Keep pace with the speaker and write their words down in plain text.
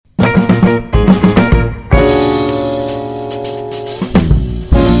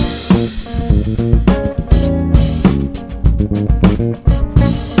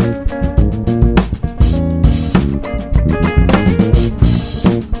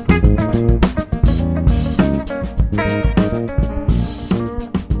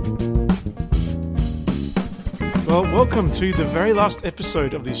welcome to the very last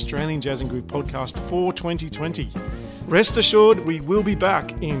episode of the Australian Jazz and Groove podcast for 2020. Rest assured, we will be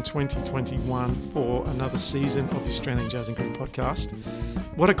back in 2021 for another season of the Australian Jazz and Groove podcast.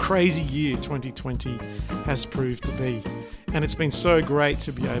 What a crazy year 2020 has proved to be. And it's been so great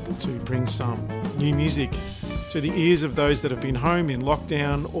to be able to bring some new music to the ears of those that have been home in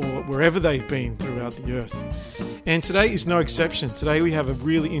lockdown or wherever they've been throughout the earth. And today is no exception. Today we have a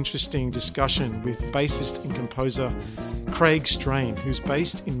really interesting discussion with bassist and composer Craig Strain, who's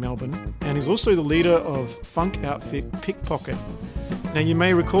based in Melbourne and is also the leader of funk outfit Pickpocket. Now you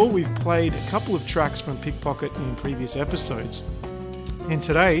may recall we've played a couple of tracks from Pickpocket in previous episodes. And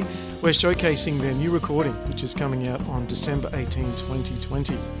today we're showcasing their new recording, which is coming out on December 18,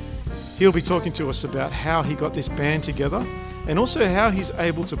 2020. He'll be talking to us about how he got this band together and also how he's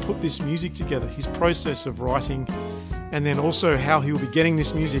able to put this music together, his process of writing, and then also how he'll be getting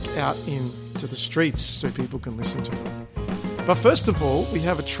this music out into the streets so people can listen to it. But first of all, we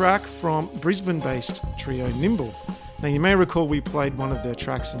have a track from Brisbane-based trio Nimble. Now you may recall we played one of their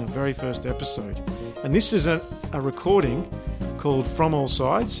tracks in the very first episode, and this is a recording called From All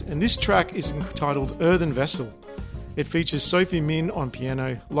Sides, and this track is entitled Earthen Vessel. It features Sophie Min on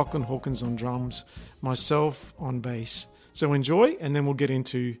piano, Lachlan Hawkins on drums, myself on bass. So enjoy, and then we'll get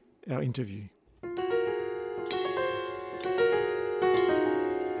into our interview.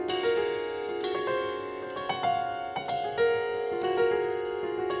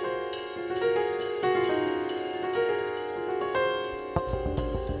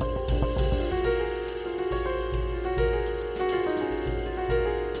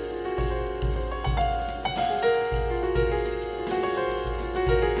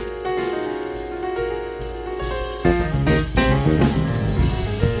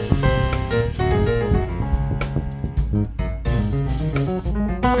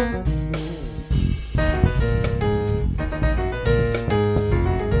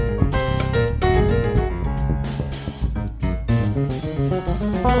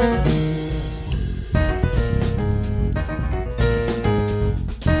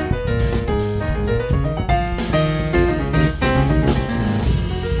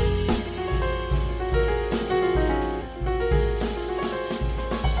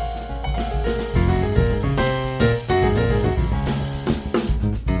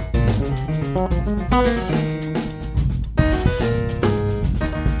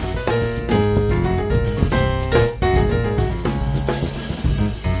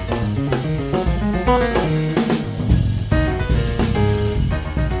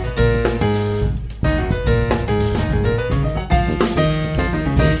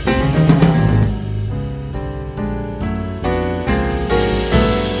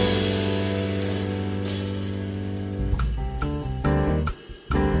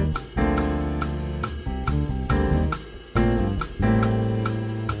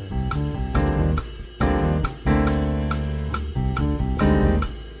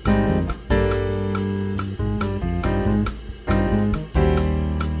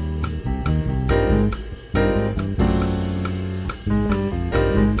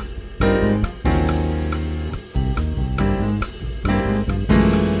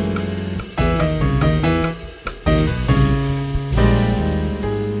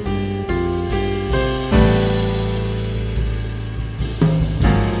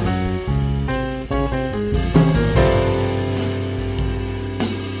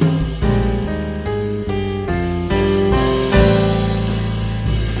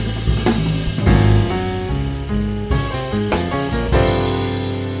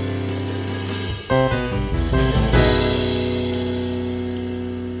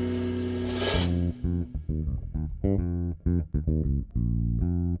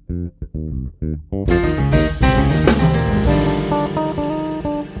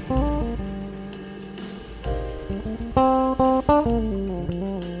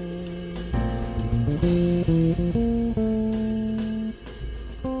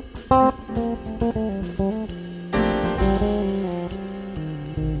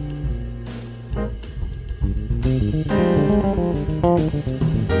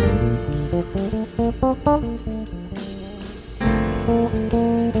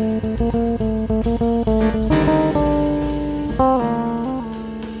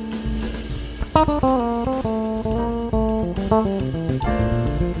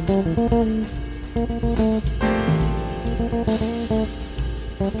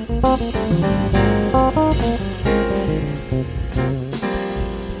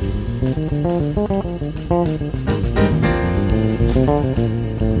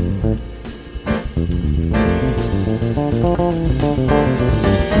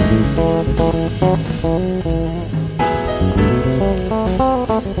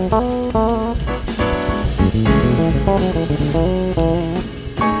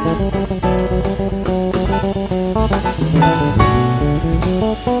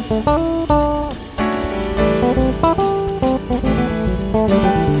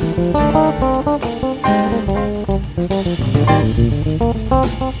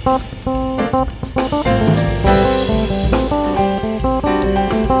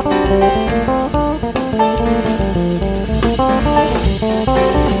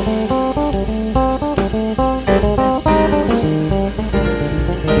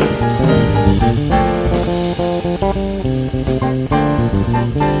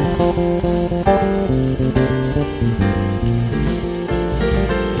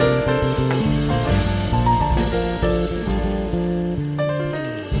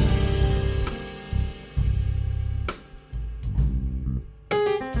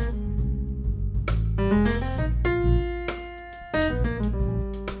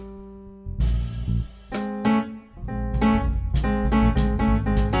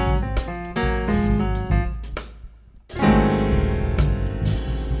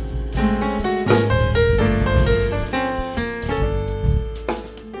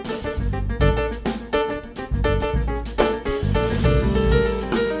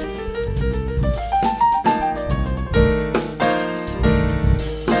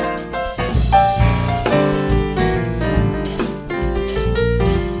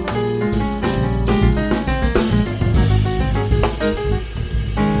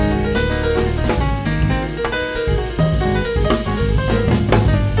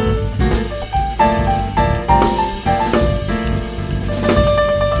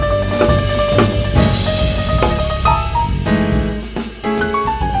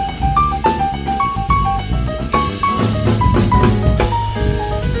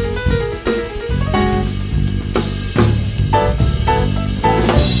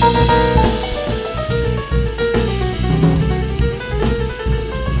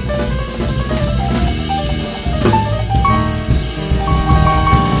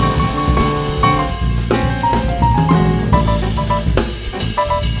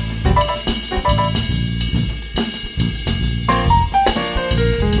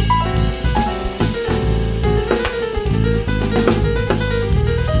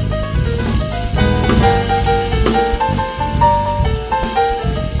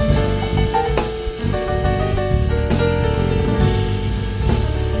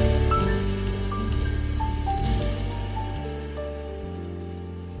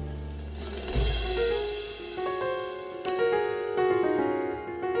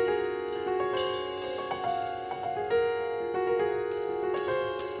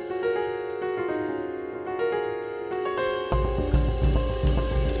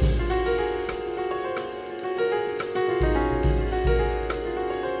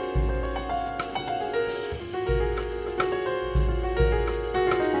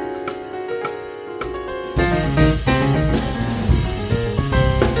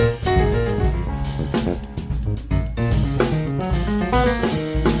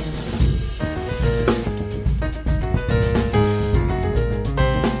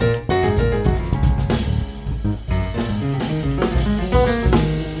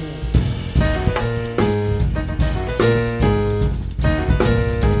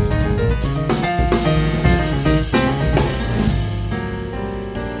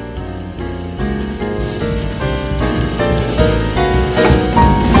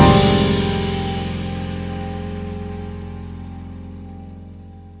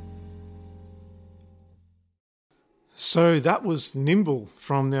 So that was Nimble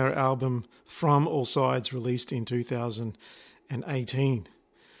from their album From All Sides, released in 2018.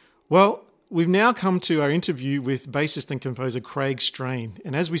 Well, we've now come to our interview with bassist and composer Craig Strain.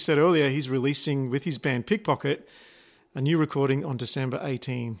 And as we said earlier, he's releasing with his band Pickpocket a new recording on December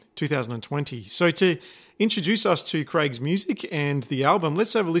 18, 2020. So to introduce us to Craig's music and the album,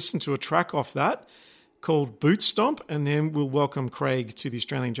 let's have a listen to a track off that called Boot Stomp, and then we'll welcome Craig to the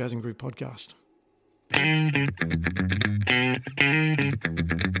Australian Jazz and Groove podcast.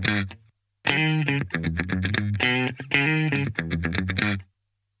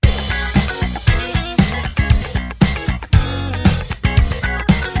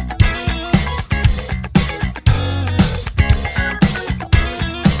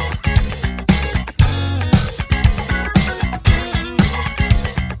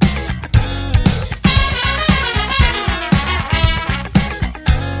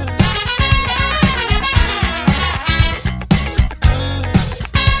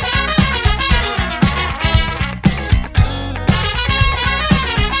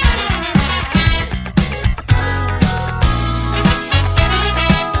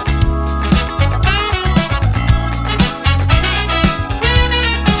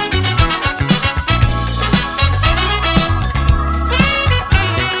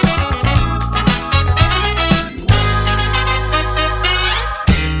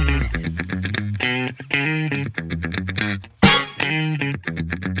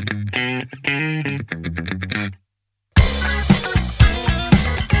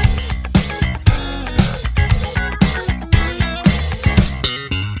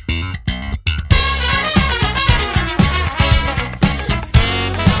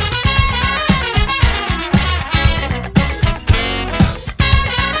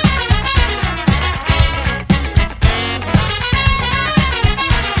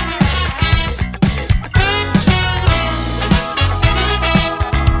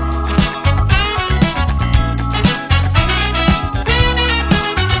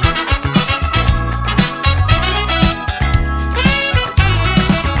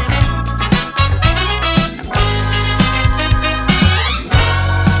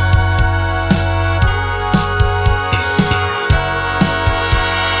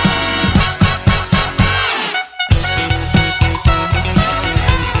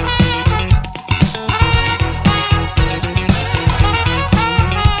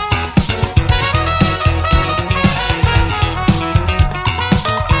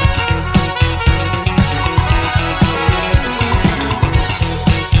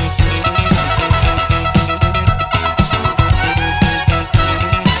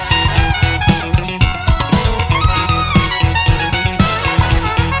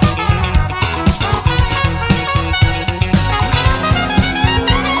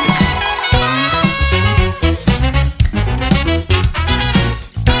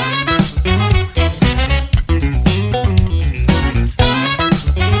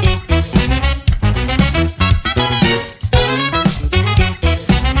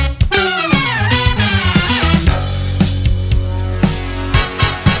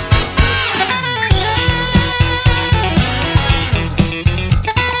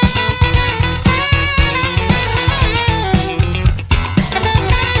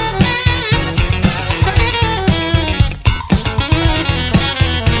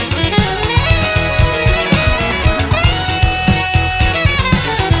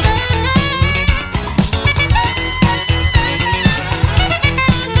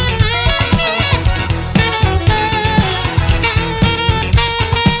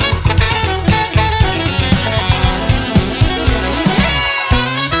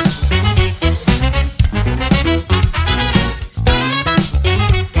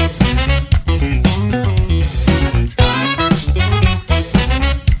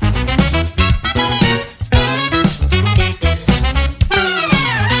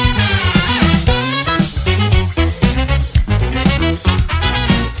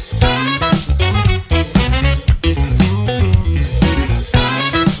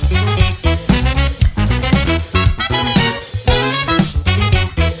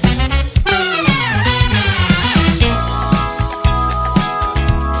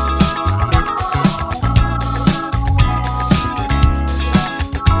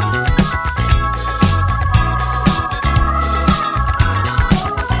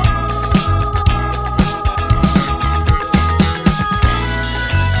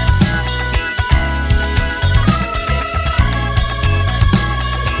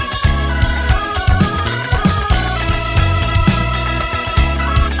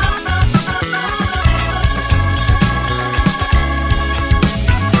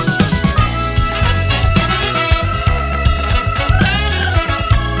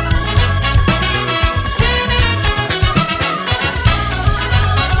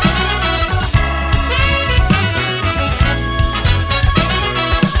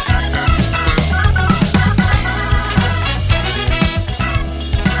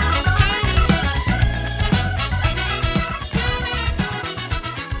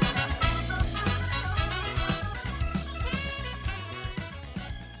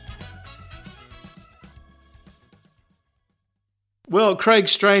 Well, Craig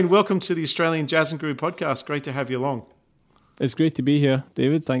Strain, welcome to the Australian Jazz and Groove podcast. Great to have you along. It's great to be here,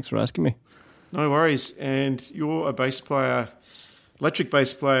 David. Thanks for asking me. No worries. And you're a bass player, electric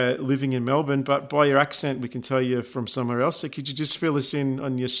bass player living in Melbourne, but by your accent, we can tell you're from somewhere else. So could you just fill us in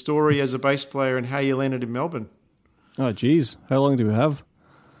on your story as a bass player and how you landed in Melbourne? Oh, geez. How long do we have?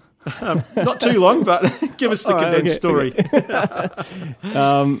 Not too long, but give us the condensed story.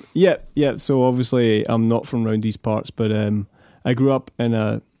 Yeah. So obviously I'm not from around these parts, but I grew up in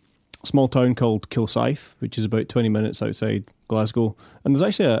a small town called Kilsyth, which is about 20 minutes outside Glasgow. And there's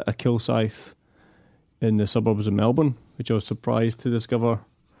actually a Kilsyth in the suburbs of Melbourne, which I was surprised to discover.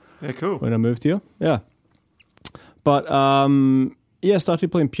 Yeah, cool. When I moved here. Yeah. But I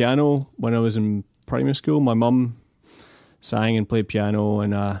started playing piano when I was in primary school. My mum sang and played piano,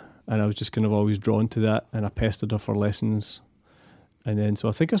 and I was just kind of always drawn to that, and I pestered her for lessons. And then, so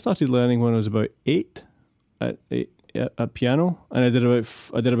I think I started learning when I was about 8 at piano, and I did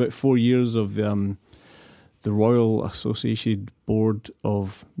about 4 years of the Royal Association Board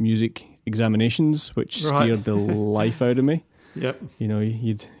of Music examinations, which scared the life out of me. Yep. You know,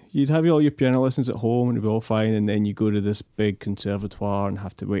 you'd have all your piano lessons at home and it'd be all fine, and then you go to this big conservatoire and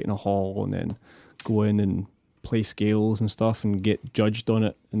have to wait in a hall and then go in and play scales and stuff and get judged on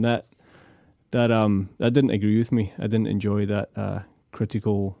it, and that didn't agree with me. I didn't enjoy that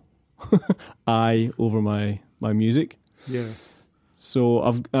critical eye over my music. Yeah. So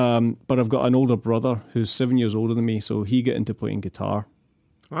I've got an older brother who's 7 years older than me, so he got into playing guitar.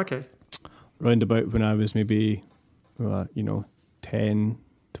 Okay. Round about when I was maybe 10,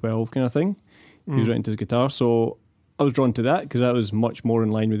 12 kind of thing. He was right into his guitar, so I was drawn to that because that was much more in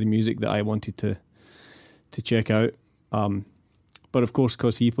line with the music that I wanted to check out. But of course,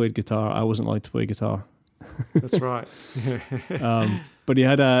 because he played guitar, I wasn't allowed to play guitar. That's right. But he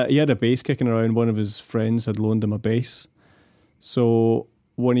had a bass kicking around. One of his friends had loaned him a bass. So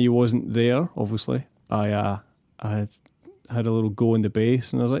when he wasn't there, obviously, I had a little go in the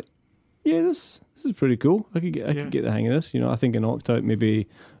bass, and I was like, yeah, this is pretty cool. I could get the hang of this. You know, I think I knocked out maybe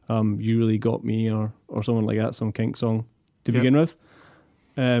You Really Got Me or something like that, some Kink song to begin with.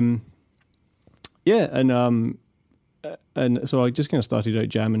 And so I just kind of started out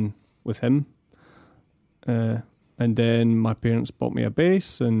jamming with him. And then my parents bought me a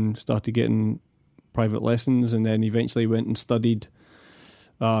bass and started getting private lessons, and then eventually went and studied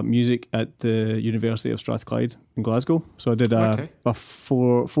music at the University of Strathclyde in Glasgow. So I did a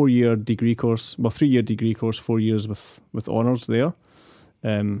 4-year degree course, 3-year degree course, 4 years with honours there.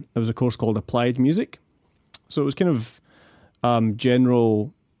 There was a course called Applied Music. So it was kind of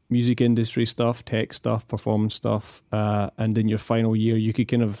general music industry stuff, tech stuff, performance stuff, and in your final year you could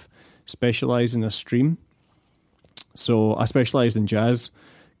kind of specialise in a stream. So I specialised in jazz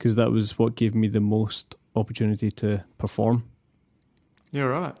because that was what gave me the most opportunity to perform.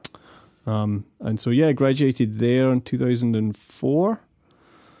 You're right. And so, I graduated there in 2004.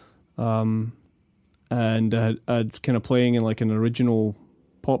 And I'd kind of playing in like an original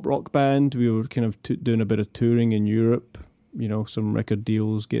pop rock band. We were kind of doing a bit of touring in Europe, you know, some record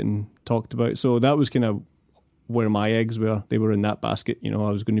deals getting talked about. So that was kind of where my eggs were. They were in that basket. You know,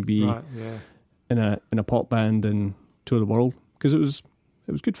 I was going to be in a pop band and tour the world because it was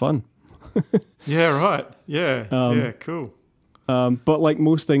good fun. Yeah, right. Yeah, cool. But like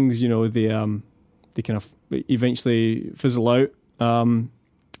most things, you know, they kind of eventually fizzle out, and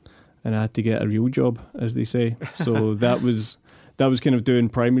I had to get a real job, as they say. So that was kind of doing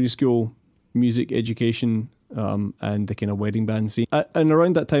primary school music education, and the kind of wedding band scene. And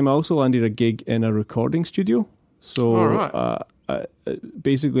around that time, I also landed a gig in a recording studio. So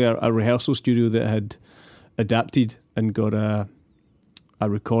basically a rehearsal studio that had adapted and got a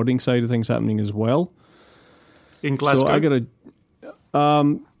recording side of things happening as well. In Glasgow? So I got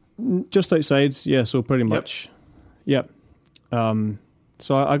just outside, yeah, so pretty much. Yep.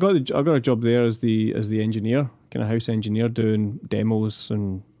 So I got a job there as the engineer, kind of house engineer, doing demos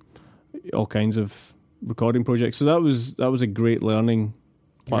and all kinds of recording projects. So that was a great learning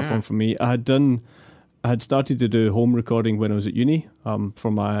platform for me. I had started to do home recording when I was at uni.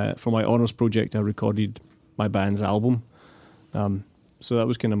 For my honours project, I recorded my band's album. So that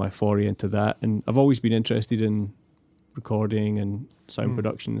was kind of my foray into that, and I've always been interested in recording and sound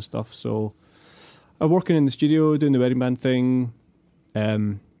production and stuff. So I'm working in the studio, doing the wedding band thing,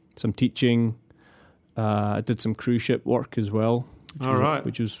 some teaching. I did some cruise ship work as well,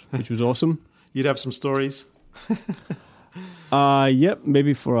 which was awesome. You'd have some stories. Yep,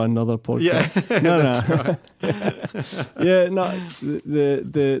 maybe for another podcast. Yeah, no. That's right. Yeah, no.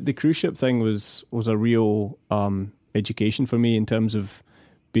 The cruise ship thing was a real education for me in terms of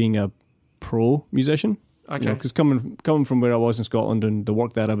being a pro musician. Okay. Because coming from where I was in Scotland and the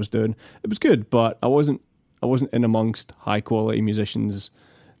work that I was doing, it was good, but I wasn't in amongst high quality musicians,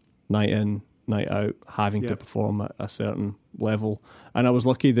 night in, night out, having to perform at a certain level. And I was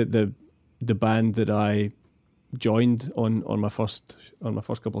lucky that the band that I joined on my first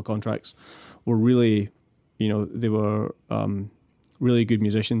couple of contracts were really, they were really good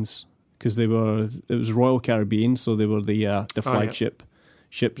musicians, because it was Royal Caribbean, so they were the flagship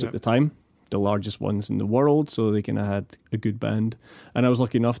ships at the time, the largest ones in the world, so they kind of had a good band. And I was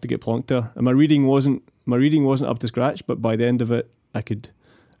lucky enough to get plonked there. And my reading wasn't up to scratch, but by the end of it, I could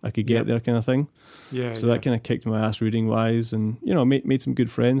get there, kind of thing. Yeah. So that kind of kicked my ass reading wise, and made some good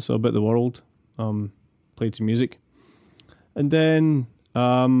friends. Saw a bit of the world, played some music, and then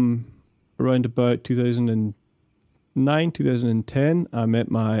around about 2009, 2010, I met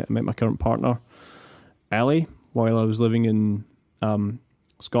my current partner, Ali, while I was living in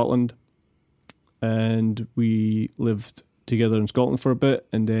Scotland. And we lived together in Scotland for a bit,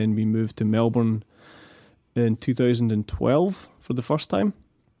 and then we moved to Melbourne in 2012 for the first time,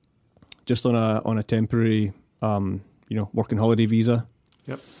 just on a temporary, working holiday visa.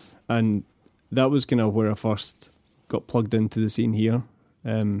 Yep. And that was kind of where I first got plugged into the scene here.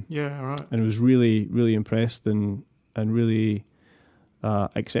 Yeah, all right. And I was really, really impressed and really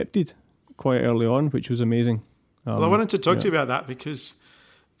accepted quite early on, which was amazing. Well, I wanted to talk to you about that, because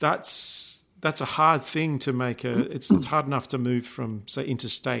that's a hard thing to make. It's hard enough to move from, say,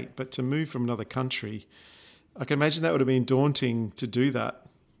 interstate, but to move from another country, I can imagine that would have been daunting to do that.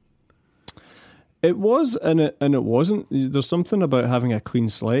 It was, and it wasn't. There's something about having a clean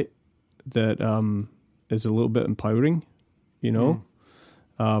slate that is a little bit empowering, You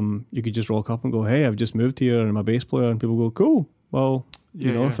could just rock up and go, "Hey, I've just moved here and I'm a bass player," and people go, "Cool. Well,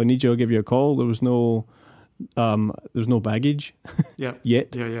 if I need you, I'll give you a call." There was no baggage yet.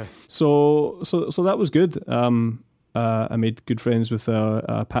 Yeah. So that was good. I made good friends with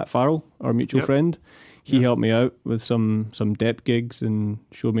Pat Farrell, our mutual friend. He helped me out with some dep gigs and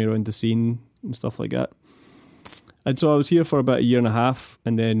showed me around the scene and stuff like that. And so I was here for about a year and a half,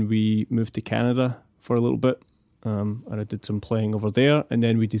 and then we moved to Canada for a little bit. And I did some playing over there, and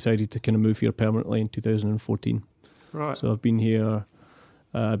then we decided to kind of move here permanently in 2014. Right. So I've been here,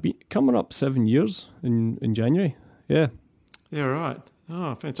 coming up 7 years in January. Yeah. Yeah, right.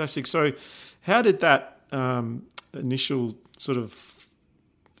 Oh, fantastic. So how did that initial sort of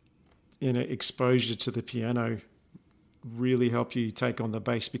exposure to the piano really help you take on the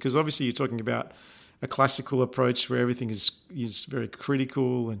bass? Because obviously you're talking about a classical approach where everything is very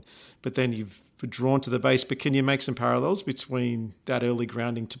critical, but then you've drawn to the bass. But can you make some parallels between that early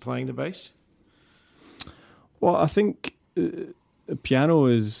grounding to playing the bass? Well, I think piano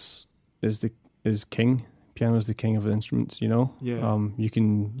is king. Piano is the king of the instruments. Yeah.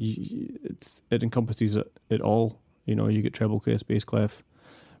 It encompasses it all. You get treble clef, bass clef,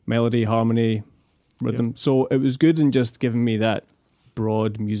 melody, harmony, rhythm. Yep. So it was good in just giving me that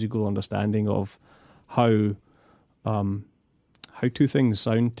broad musical understanding of how two things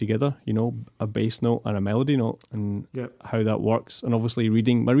sound together, a bass note and a melody note, and how that works. And obviously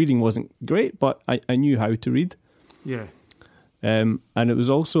my reading wasn't great, but I knew how to read. Yeah. And it was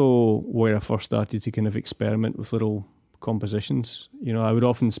also where I first started to kind of experiment with little compositions. I would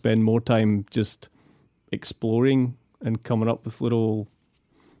often spend more time just exploring and coming up with little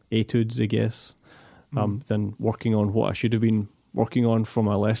etudes, I guess, than working on what I should have been working on for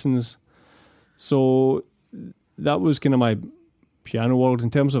my lessons. So that was kind of my piano world.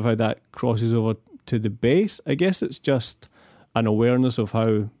 In terms of how that crosses over to the bass, I guess it's just an awareness of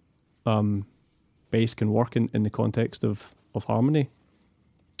how bass can work in the context of harmony.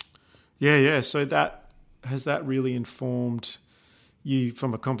 Yeah. So has that really informed you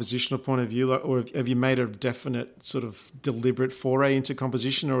from a compositional point of view, or have you made a definite sort of deliberate foray into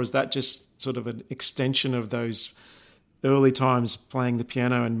composition, or is that just sort of an extension of those early times playing the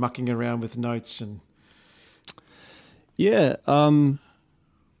piano and mucking around with notes? And yeah, I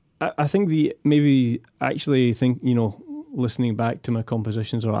think listening back to my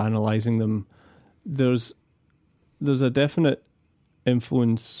compositions or analysing them, there's a definite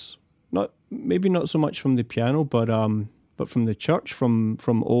influence, not so much from the piano, but from the church, from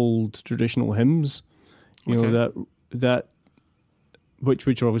old traditional hymns, that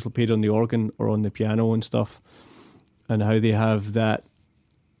which are obviously played on the organ or on the piano and stuff, and how they have that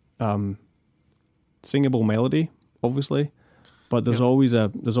singable melody, obviously, but there's always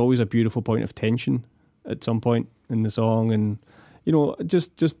a beautiful point of tension at some point in the song, and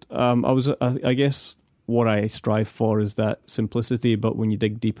I guess what I strive for is that simplicity, but when you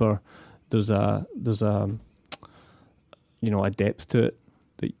dig deeper, there's a depth to it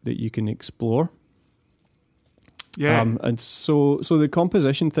that you can explore. Yeah. And so the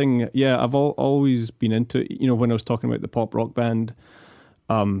composition thing, yeah, I've always been into, when I was talking about the pop rock band,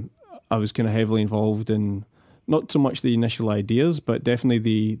 I was kind of heavily involved in not so much the initial ideas, but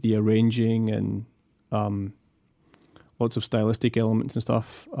definitely the arranging and lots of stylistic elements and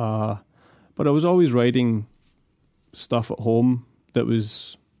stuff. But I was always writing stuff at home that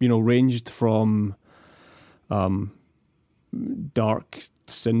was, ranged from dark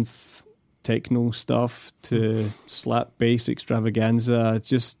synth techno stuff to slap bass extravaganza,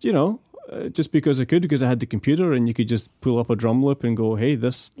 just because I could, because I had the computer and you could just pull up a drum loop and go, hey,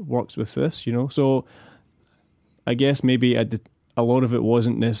 this works with this, So I guess maybe a lot of it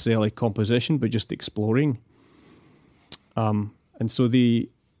wasn't necessarily composition, but just exploring. And so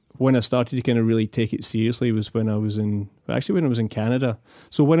when I started to kind of really take it seriously was when I was in Canada.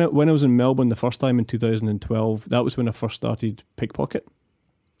 So when I was in Melbourne the first time in 2012, that was when I first started Pickpocket.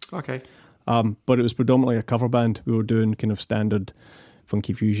 Okay. But it was predominantly a cover band. We were doing kind of standard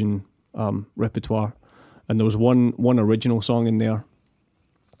funky fusion repertoire, and there was one original song in there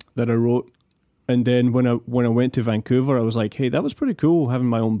that I wrote. And then when I went to Vancouver, I was like, hey, that was pretty cool having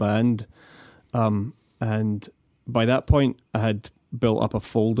my own band. And by that point, I had built up a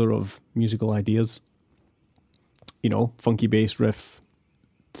folder of musical ideas. Funky bass riff,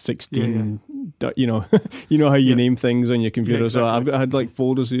 16. Yeah. You know how you name things on your computer. Yeah, exactly. So I had like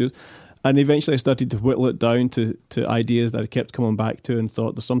folders. And eventually I started to whittle it down to ideas that I kept coming back to and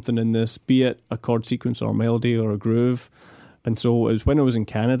thought there's something in this, be it a chord sequence or a melody or a groove. And so it was when I was in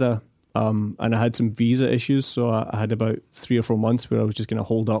Canada, and I had some visa issues, so I had about 3 or 4 months where I was just going to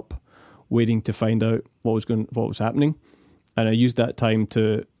hold up, waiting to find out what was happening. And I used that time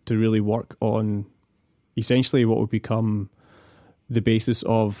to really work on essentially what would become the basis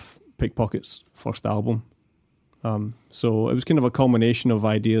of Pickpocket's first album. So it was kind of a culmination of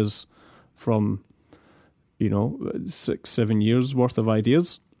ideas from 6-7 years worth of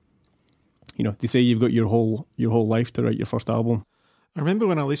ideas. They say you've got your whole life to write your first album. I remember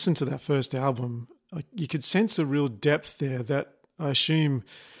when I listened to that first album, you could sense a real depth there that I assume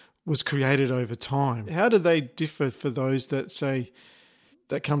was created over time. How do they differ for those that say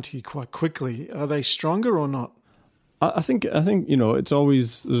that come to you quite quickly? Are they stronger or not? I think it's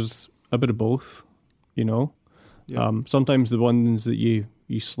always, there's a bit of both. Yeah. Sometimes the ones that you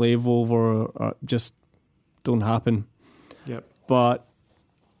slave over just don't happen. Yep. But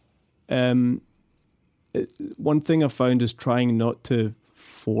one thing I've found is trying not to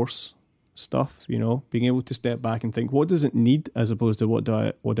force stuff, being able to step back and think, what does it need as opposed to what do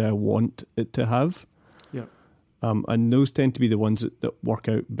I want it to have? Yeah. And those tend to be the ones that work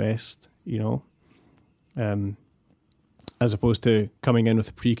out best, as opposed to coming in with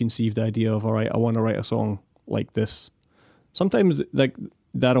a preconceived idea of, all right, I want to write a song like this. Sometimes like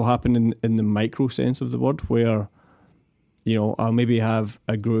that'll happen in the micro sense of the word, where I'll maybe have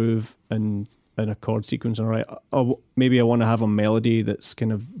a groove and a chord sequence, all right, maybe I want to have a melody that's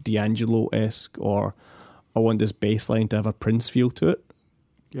kind of D'Angelo-esque, or I want this bass line to have a Prince feel to it.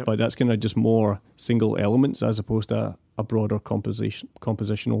 Yep. But that's kind of just more single elements as opposed to a broader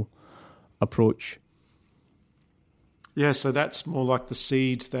compositional approach. Yeah, so that's more like the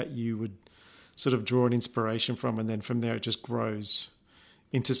seed that you would sort of draw an inspiration from, and then from there it just grows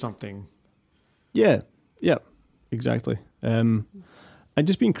into something. Yeah, exactly. And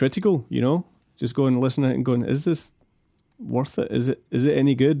just being critical, just going and listening and going, is this worth it? Is it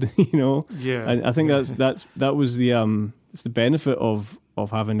any good? Yeah. And I think that was the it's the benefit of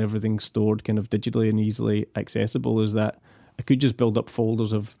having everything stored kind of digitally and easily accessible, is that I could just build up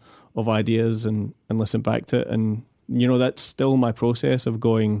folders of ideas and listen back to it, and that's still my process of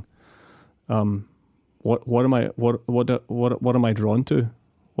going, what am I drawn to?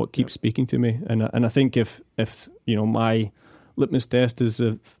 What keeps speaking to me? And I think if my litmus test is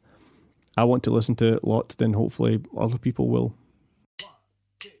if I want to listen to it lots, then hopefully other people will.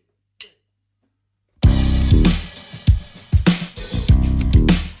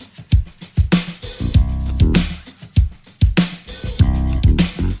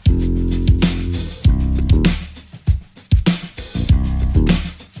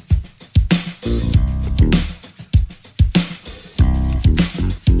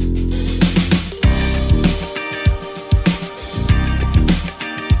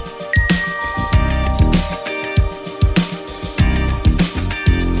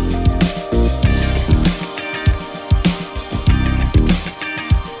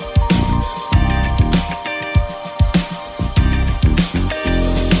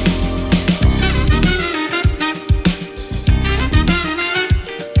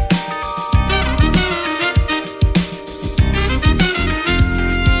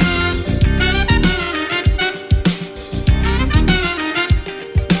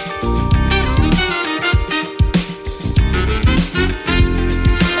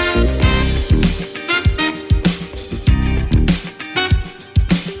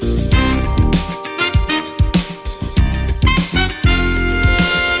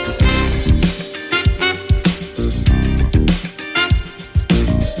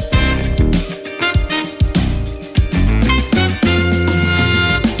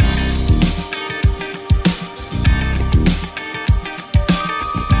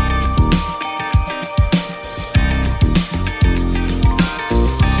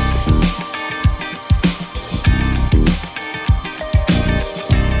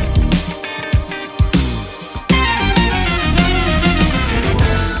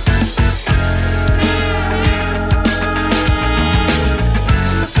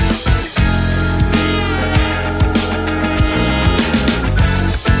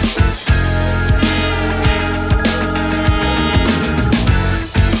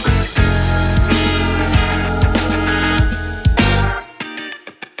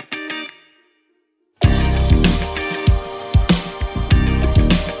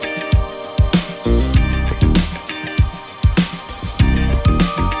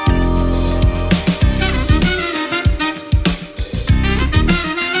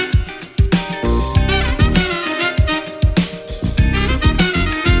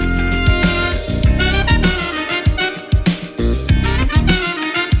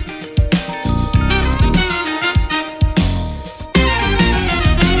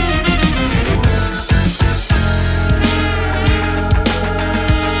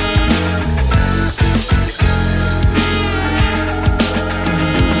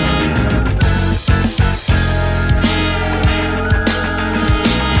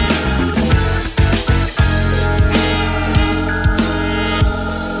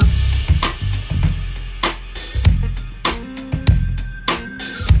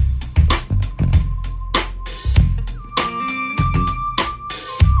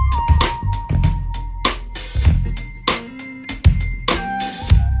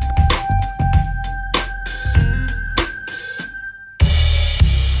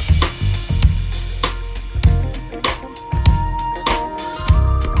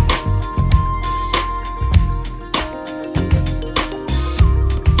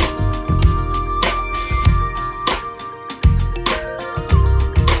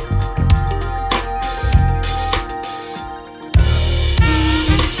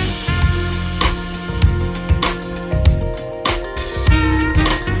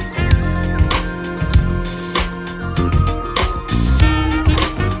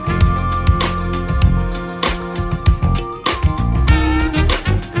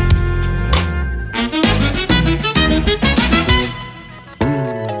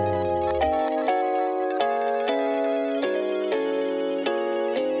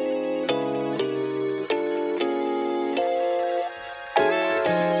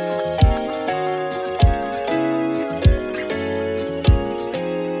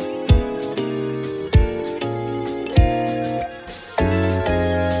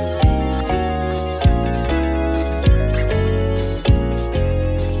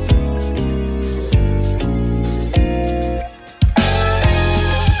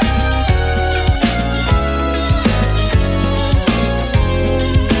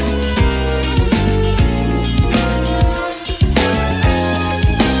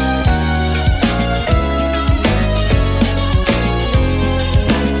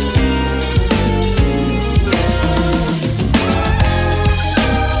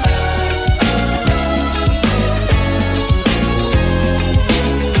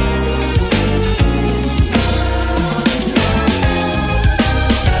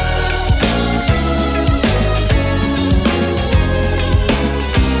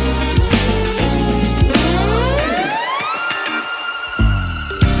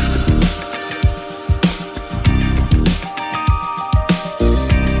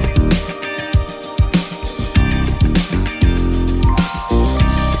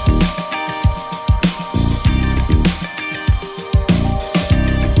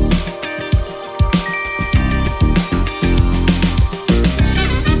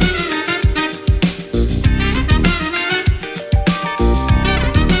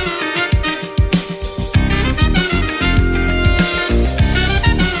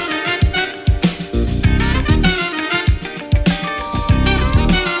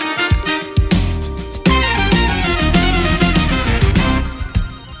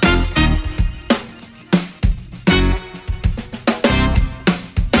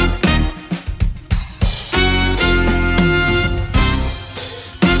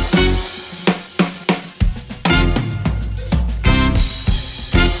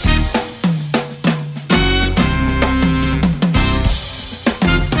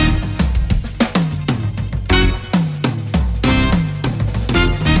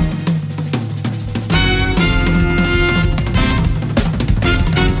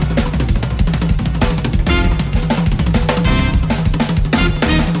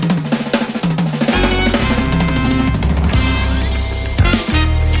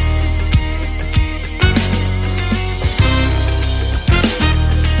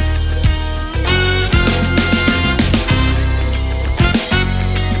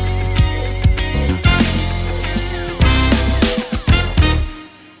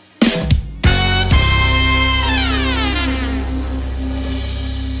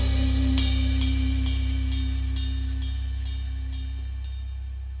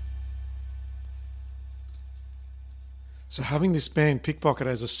 So having this band Pickpocket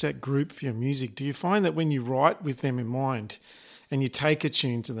as a set group for your music, do you find that when you write with them in mind and you take a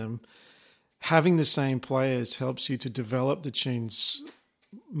tune to them, having the same players helps you to develop the tunes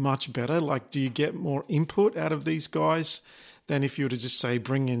much better? Like, do you get more input out of these guys than if you were to just say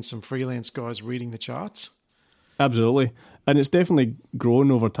bring in some freelance guys reading the charts? Absolutely. And it's definitely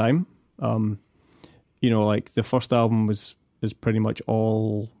grown over time. Like the first album is pretty much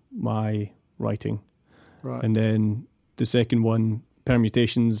all my writing. Right. And then the second one,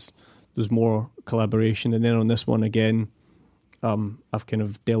 Permutations, there's more collaboration. And then on this one again, I've kind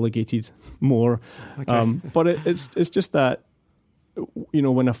of delegated more. Okay. But it's just that,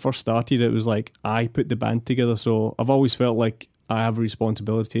 when I first started, it was like I put the band together. So I've always felt like I have a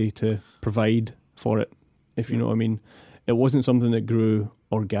responsibility to provide for it, if you know what I mean. It wasn't something that grew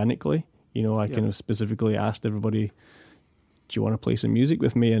organically. I kind of specifically asked everybody, do you want to play some music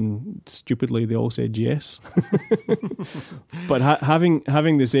with me? And stupidly, they all said yes. But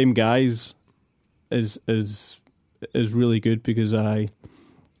having the same guys is really good, because I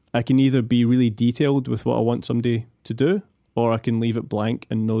can either be really detailed with what I want somebody to do, or I can leave it blank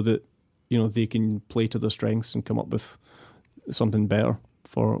and know that they can play to their strengths and come up with something better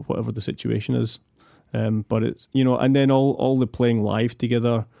for whatever the situation is. But it's and then all the playing live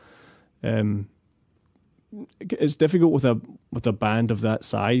together. It's difficult with a band of that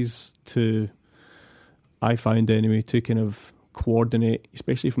size to, I find anyway, to kind of coordinate,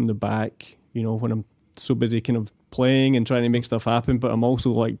 especially from the back. When I'm so busy kind of playing and trying to make stuff happen, but I'm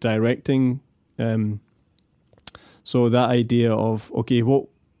also like directing. So that idea of, okay, what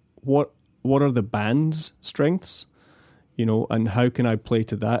are the band's strengths, and how can I play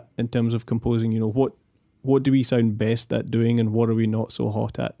to that in terms of composing? What do we sound best at doing, and what are we not so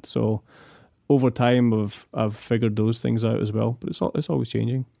hot at? So over time, I've figured those things out as well, but it's always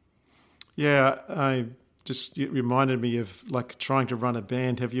changing. Yeah, it reminded me of like trying to run a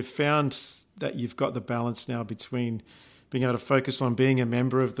band. Have you found that you've got the balance now between being able to focus on being a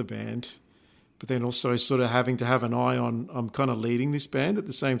member of the band, but then also sort of having to have an eye on, I'm kind of leading this band at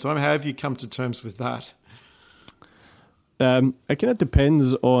the same time? How have you come to terms with that? It kind of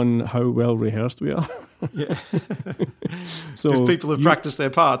depends on how well rehearsed we are. Yeah. So if people have practiced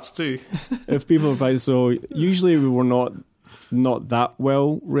their parts too. If people have practiced, so usually we were not that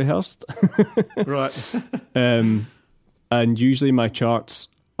well rehearsed. Right. And usually my charts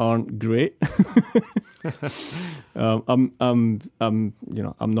aren't great. I'm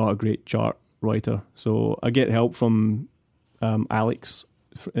not a great chart writer, so I get help from Alex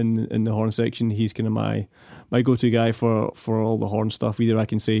in the horn section. He's kind of my go-to guy for all the horn stuff. Either I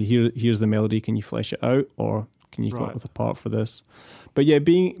can say, here's the melody, can you flesh it out, or can you come up with a part for this? But yeah,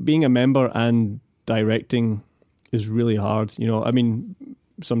 being a member and directing is really hard.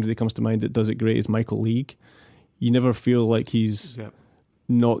 Somebody that comes to mind that does it great is Michael League. You never feel like he's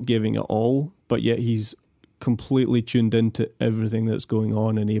not giving it all, but yet he's completely tuned into everything that's going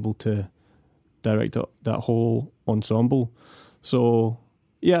on and able to direct that whole ensemble. So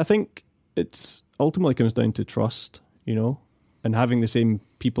yeah, I think it's ultimately comes down to trust, and having the same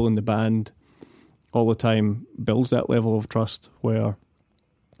people in the band all the time builds that level of trust where,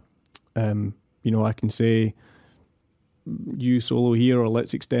 I can say, you solo here, or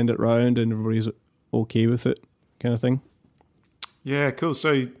let's extend it round, and everybody's okay with it, kind of thing. Yeah, cool.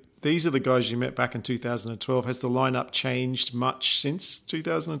 So these are the guys you met back in 2012. Has the lineup changed much since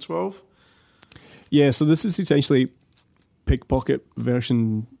 2012? Yeah, so this is essentially Pickpocket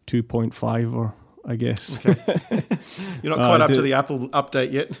version 2.5, or I guess. Okay. You're not quite up to the Apple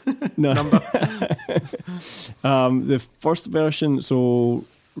update yet. No. Number. The first version, so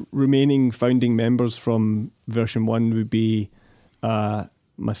remaining founding members from version 1 would be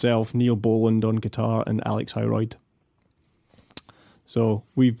myself, Neil Boland on guitar, and Alex Howroyd. So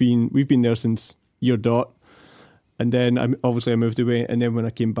we've been there since year dot, and then I moved away, and then when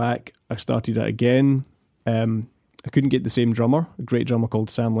I came back, I started it again. I couldn't get the same drummer, a great drummer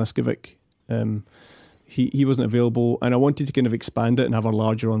called Sam Leskovic. He wasn't available, and I wanted to kind of expand it and have a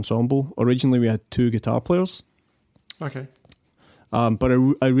larger ensemble. Originally, we had 2 guitar players. Okay. But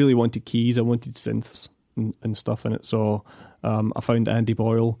I really wanted keys. I wanted synths and stuff in it. So I found Andy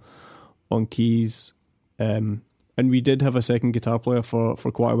Boyle on keys. And we did have a second guitar player for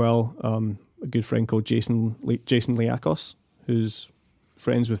quite a while, a good friend called Jason Liakos, who's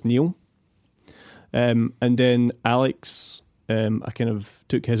friends with Neil. And then Alex, I kind of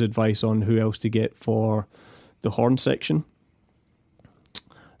took his advice on who else to get for the horn section.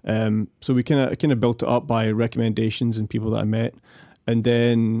 So we kind of built it up by recommendations and people that I met. And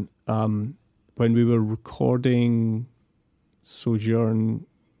then when we were recording Sojourn,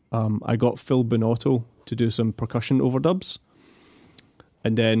 I got Phil Bonotto, to do some percussion overdubs.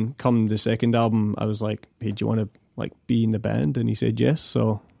 And then come the second album, I was like, hey, do you want to like be in the band? And he said yes.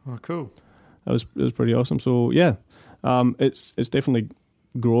 So cool. It was pretty awesome. So yeah, it's definitely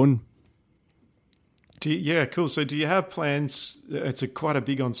grown. Cool. So do you have plans? It's quite a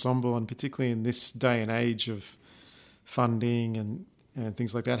big ensemble, and particularly in this day and age of funding and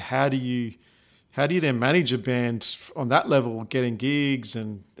things like that. How do you then manage a band on that level, getting gigs,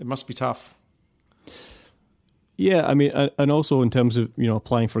 and it must be tough. Yeah, I mean, and also in terms of, you know,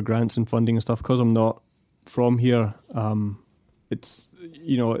 applying for grants and funding and stuff, because I'm not from here, it's,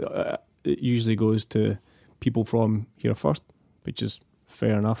 you know, it usually goes to people from here first, which is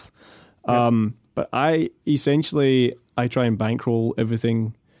fair enough. Yep. But I try and bankroll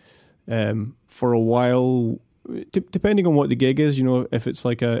everything for a while, depending on what the gig is. You know, if it's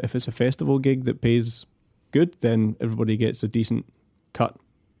a festival gig that pays good, then everybody gets a decent cut.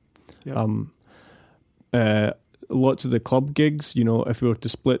 Yep. Lots of the club gigs, you know, if we were to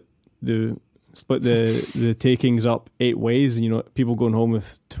split the takings up 8 ways, you know, people going home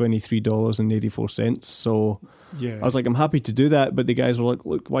with $23.84. So yeah, I was like, I'm happy to do that, but the guys were like,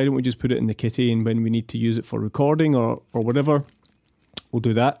 look, why don't we just put it in the kitty, and when we need to use it for recording or whatever, we'll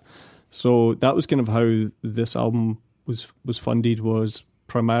do that. So that was kind of how this album was funded, was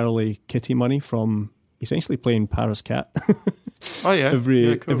primarily kitty money from essentially playing Paris Cat. Oh yeah,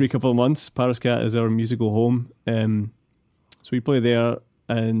 cool. Every couple of months. Paris Cat is our musical home, so we play there,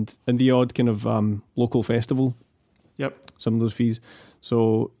 and the odd kind of local festival. Yep, some of those fees.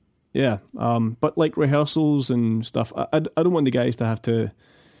 So yeah, but like rehearsals and stuff, I don't want the guys to have to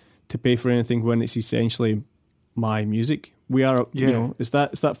pay for anything when it's essentially my music. We are, you know, it's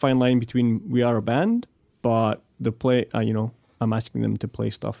that fine line between we are a band, but you know, I'm asking them to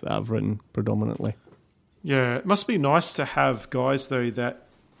play stuff that I've written predominantly. Yeah, it must be nice to have guys though that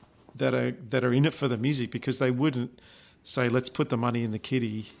are in it for the music, because they wouldn't say, let's put the money in the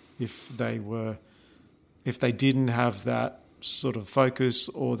kitty if they didn't have that sort of focus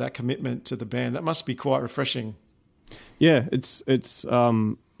or that commitment to the band. That must be quite refreshing. Yeah, it's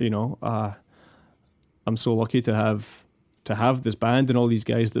you know, I'm so lucky to have this band and all these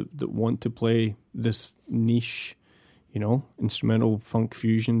guys that want to play this niche, you know, instrumental funk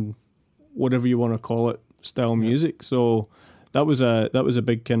fusion, whatever you want to call it, style music. So that was a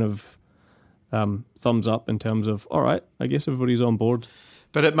big kind of thumbs up in terms of, all right, I guess everybody's on board.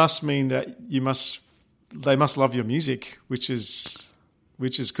 But it must mean that they must love your music, which is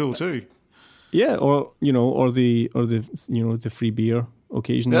cool too. Yeah, or you know, or the you know, the free beer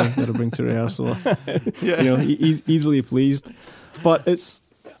occasionally that I bring to rehearsal. Yeah. You know, easily pleased. But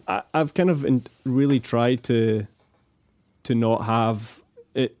I've kind of really tried to not have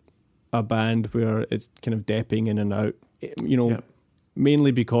it a band where it's kind of dipping in and out, you know,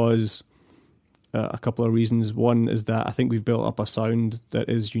 mainly because a couple of reasons. One is that I think we've built up a sound that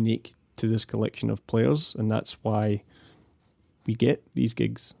is unique to this collection of players, and that's why we get these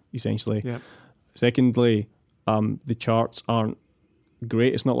gigs, essentially. Yep. Secondly, the charts aren't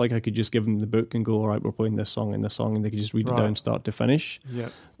great. It's not like I could just give them the book and go, all right, we're playing this song and this song, and they could just read it down start to finish.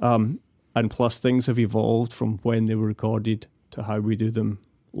 Yep. And plus, things have evolved from when they were recorded to how we do them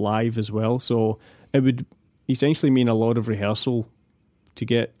live as well. So it would essentially mean a lot of rehearsal to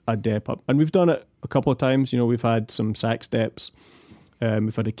get a dep up. And we've done it a couple of times. You know, we've had some sax deps.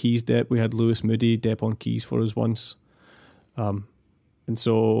 We've had a keys dep. We had Lewis Moody dep on keys for us once. And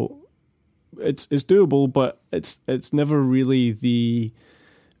so it's doable, but it's never really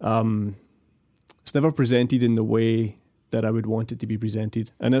it's never presented in the way that I would want it to be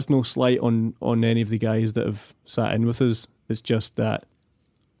presented. And that's no slight on any of the guys that have sat in with us. It's just that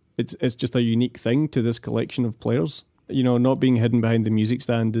it's just a unique thing to this collection of players. You know, not being hidden behind the music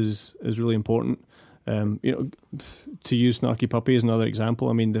stand is really important. You know, to use Snarky Puppy as another example,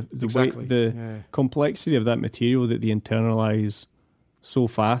 I mean, the complexity of that material that they internalize so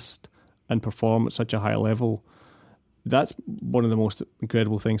fast and perform at such a high level, that's one of the most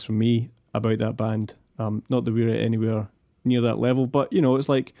incredible things for me about that band. Not that we're at anywhere near that level, but, you know, it's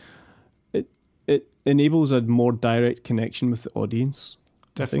like it enables a more direct connection with the audience.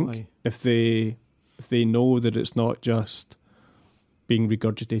 Definitely. I think if they know that it's not just being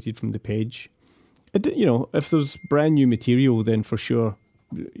regurgitated from the page. You know, if there's brand new material, then for sure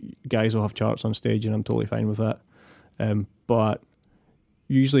guys will have charts on stage, and I'm totally fine with that. But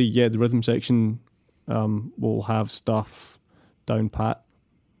usually, the rhythm section will have stuff down pat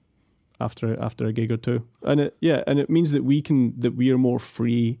after a gig or two, and it means that we are more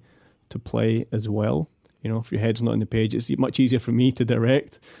free to play as well. You know, if your head's not in the page, it's much easier for me to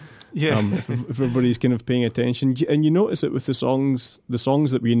direct. Yeah. If everybody's kind of paying attention. And you notice it with the songs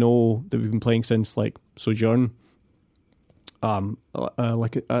that we know that we've been playing since like Sojourn,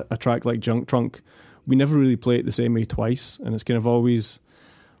 like a track like Junk Trunk, we never really play it the same way twice, and it's kind of always,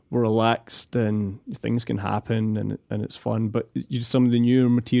 we're relaxed and things can happen and it's fun. But some of the newer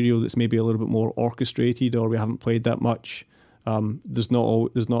material that's maybe a little bit more orchestrated, or we haven't played that much, there's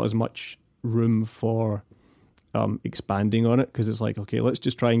not as much room for expanding on it, because it's like, okay, let's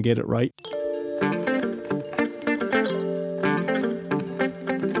just try and get it right.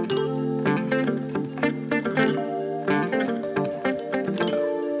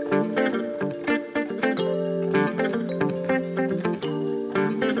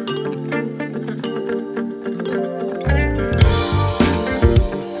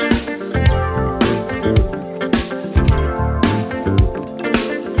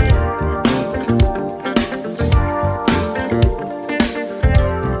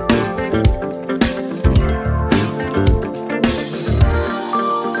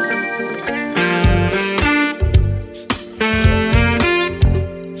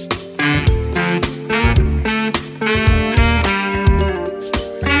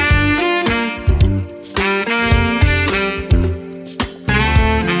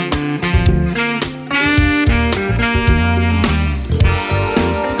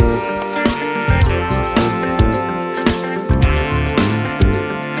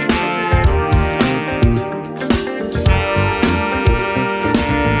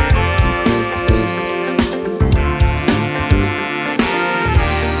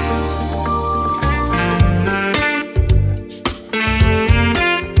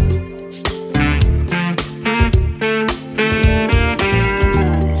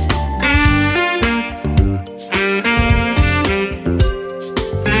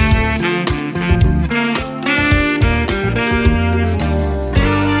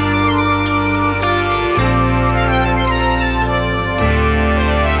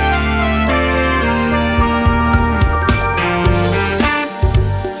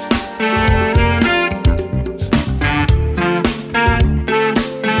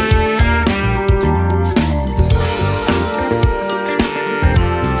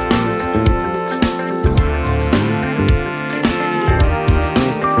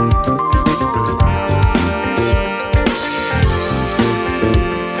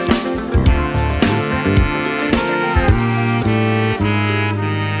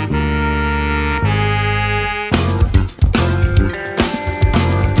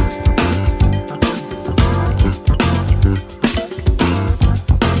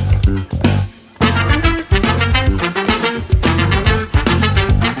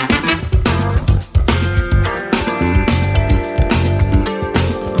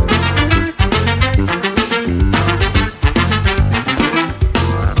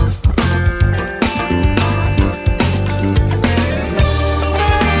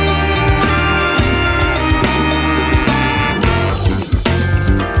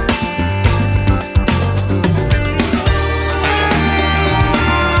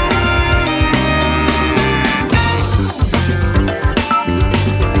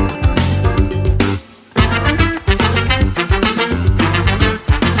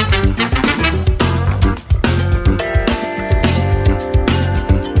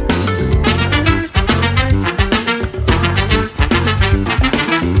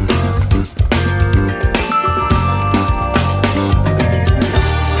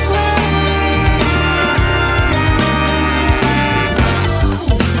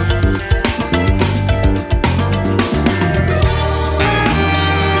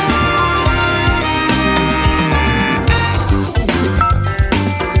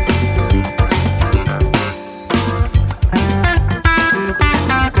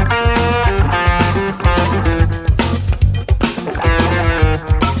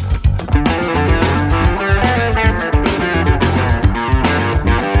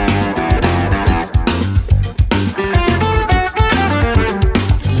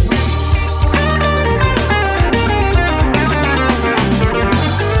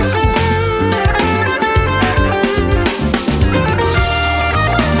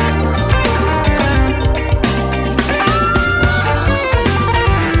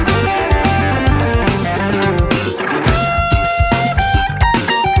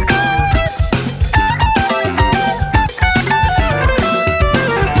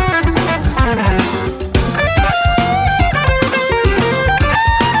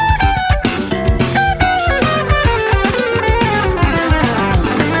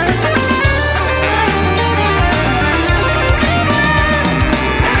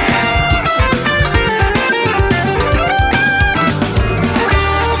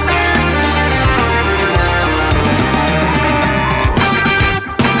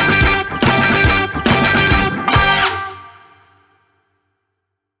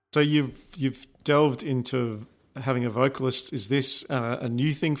 So you've delved into having a vocalist. Is this a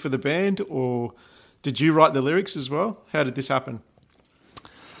new thing for the band, or did you write the lyrics as well? How did this happen?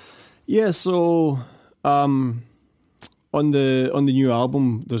 Yeah, so on the new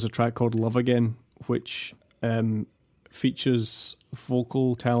album, there's a track called "Love Again," which features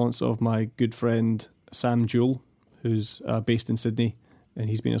vocal talents of my good friend Sam Jewell, who's based in Sydney, and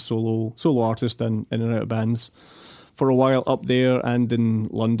he's been a solo artist in and out of bands for a while up there and in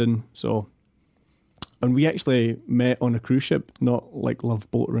London. So, and we actually met on a cruise ship, not like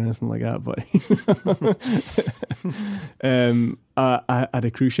Love Boat or anything like that, but I had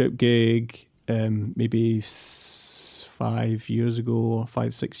a cruise ship gig maybe 5 years ago, or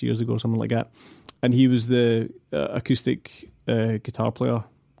 5-6 years ago, or something like that. And he was the acoustic guitar player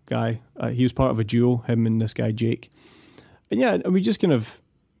guy. He was part of a duo, him and this guy Jake. And yeah, and we just kind of,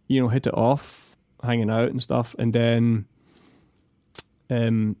 hit it off, hanging out and stuff. And then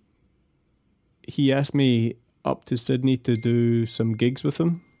he asked me up to Sydney to do some gigs with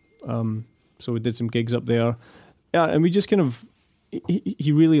him. So we did some gigs up there. Yeah, and we just kind of,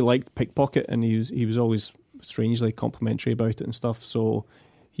 he really liked Pickpocket, and he was always strangely complimentary about it and stuff. So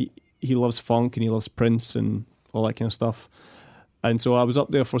he loves funk and he loves Prince and all that kind of stuff. And so I was up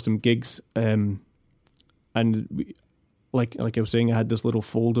there for some gigs, and like I was saying, I had this little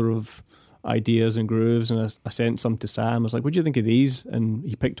folder of ideas and grooves, and I sent some to Sam. I was like, "What do you think of these?" And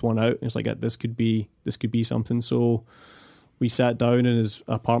he picked one out, and it's like, "This could be something." So we sat down in his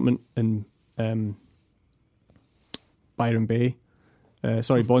apartment in Byron Bay,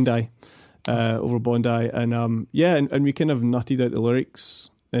 Bondi, over Bondi, and and we kind of nutted out the lyrics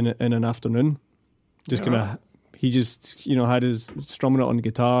in an afternoon. Just kind of, he just had his strumming it on the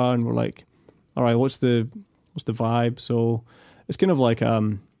guitar, and we're like, "All right, what's the vibe?" So it's kind of like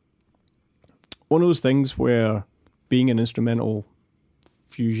one of those things where, being an instrumental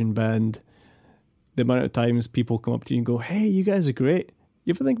fusion band, the amount of times people come up to you and go, "Hey, you guys are great.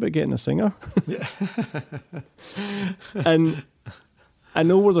 You ever think about getting a singer?" Yeah. And I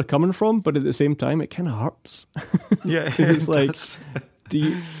know where they're coming from, but at the same time, it kind of hurts. Yeah, because it's like, do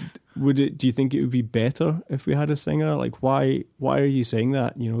you think it would be better if we had a singer? Like, why are you saying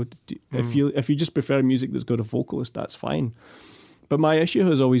that? If you just prefer music that's got a vocalist, that's fine. But my issue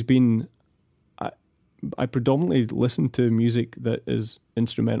has always been, I predominantly listen to music that is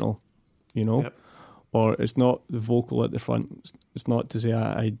instrumental, Yep. or it's not the vocal at the front. It's not to say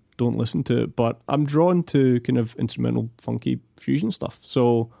I don't listen to it, but I'm drawn to kind of instrumental, funky fusion stuff.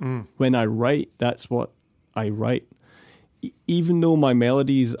 So when I write, that's what I write. Even though my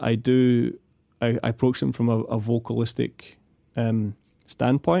melodies, I approach them from a vocalistic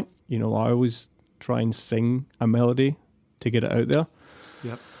standpoint. I always try and sing a melody to get it out there.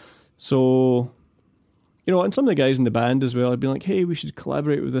 Yep. So, and some of the guys in the band as well, I'd be like, "Hey, we should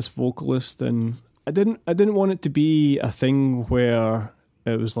collaborate with this vocalist." And I didn't want it to be a thing where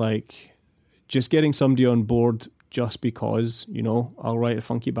it was like just getting somebody on board just because, I'll write a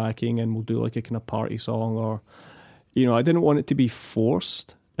funky backing and we'll do like a kind of party song, or, I didn't want it to be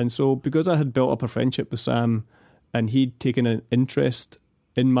forced. And so because I had built up a friendship with Sam and he'd taken an interest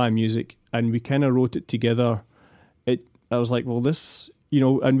in my music and we kind of wrote it together, I was like, well, this,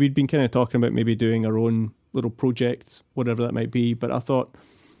 and we'd been kind of talking about maybe doing our own little project, whatever that might be. But I thought,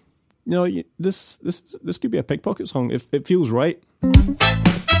 this could be a Pickpocket song if it feels right. For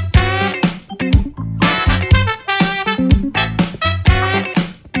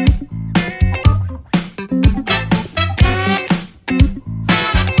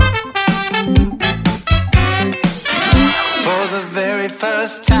the very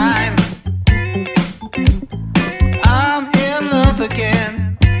first time, I'm in love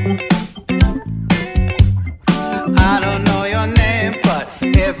again. I don't know your name, but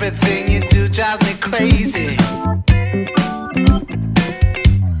everything you do drives me crazy.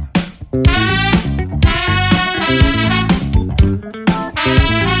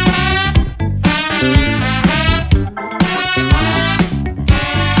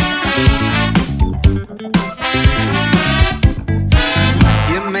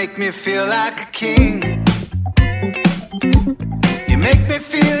 You make me feel like a king. You make me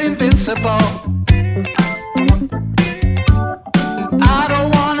feel invincible. I don't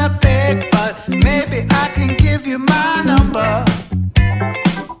wanna beg, but maybe I can give you my number.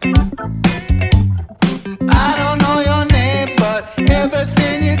 I don't know your name, but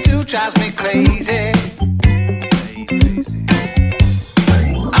everything you do drives me crazy.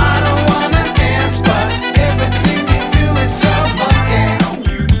 I don't wanna dance, but everything you do is so funky.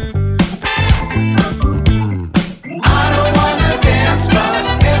 I don't wanna dance, but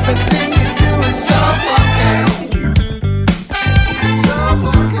everything you do is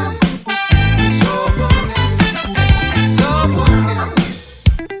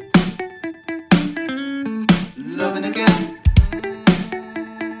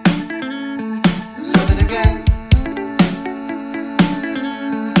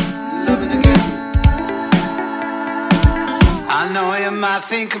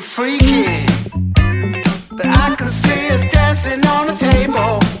freaky, but I can see us dancing on the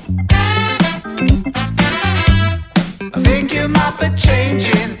table. I think you might be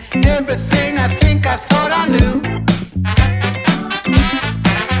changing everything I think I thought I knew.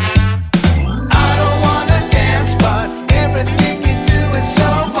 I don't wanna dance, but everything you do is so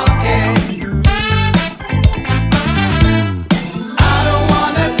funky. I don't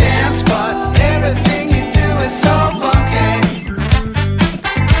wanna dance, but everything you do is so funky.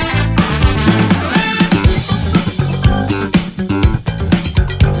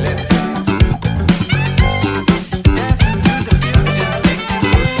 Let's dance. Dancing to the future, make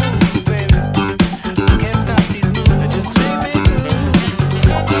me move, baby. I can't stop these moves, just make me groove. She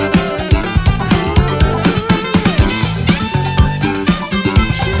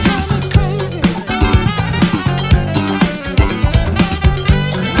drive me crazy. Get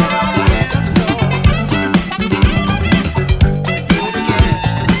on the dance floor. Do it again.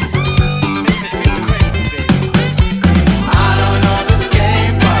 Make me feel crazy, baby. I don't know this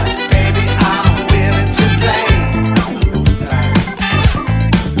game, but baby, I'm willing to play.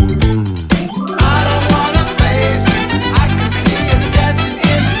 I don't wanna face you. I can see us dancing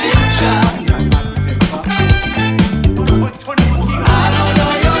in the future. I don't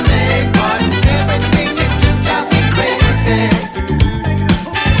know your name, but everything you do drives me crazy.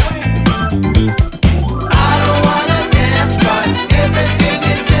 I don't wanna dance, but everything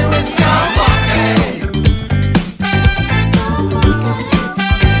you do is so funky. So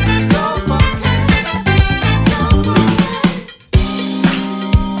funky, so funky.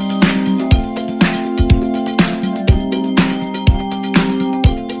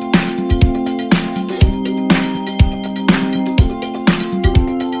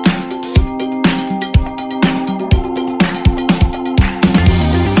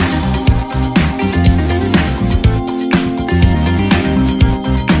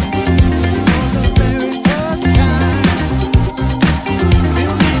 For the very first time, you make me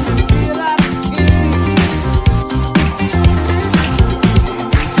feel like a king.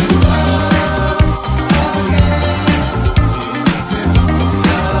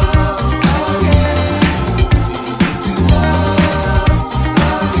 To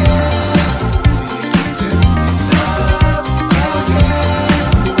love again, to love again, to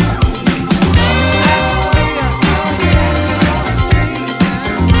love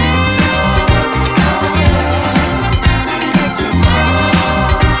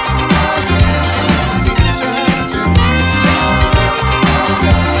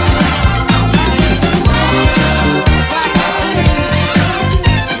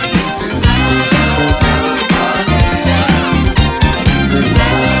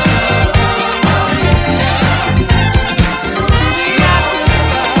to love again. I can see us dancing on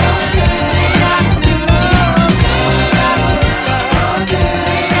the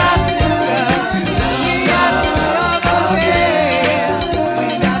street.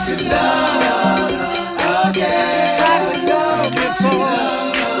 To love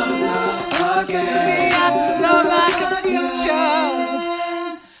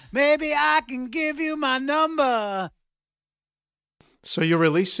Maybe I can give you my number. So you're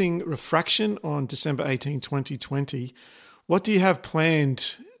releasing Refraction on December 18, 2020. What do you have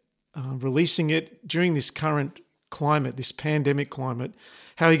planned releasing it during this current climate, this pandemic climate?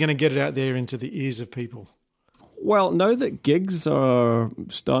 How are you going to get it out there into the ears of people? Well, now that gigs are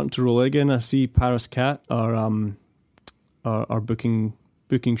starting to roll again, I see Paris Cat are booking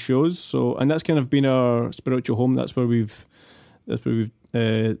shows. So, and that's kind of been our spiritual home. That's where we've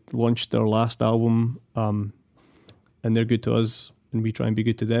launched our last album, and they're good to us, and we try and be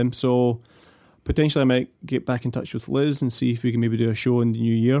good to them. So, potentially, I might get back in touch with Liz and see if we can maybe do a show in the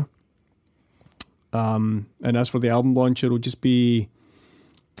new year. And as for the album launch, it'll just be,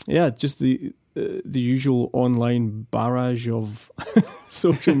 just the usual online barrage of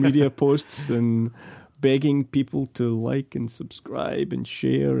social media posts and begging people to like and subscribe and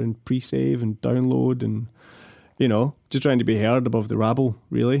share and pre-save and download and, just trying to be heard above the rabble,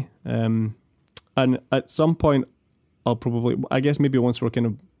 really. And at some point, I'll probably, I guess maybe once we're kind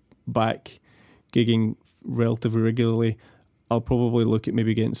of back gigging relatively regularly, I'll probably look at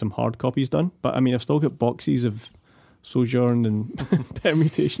maybe getting some hard copies done. But I mean, I've still got boxes of Sojourn and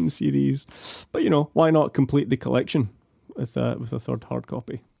Permutation series. But, why not complete the collection with a third hard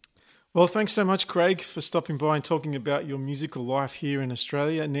copy? Well, thanks so much, Craig, for stopping by and talking about your musical life here in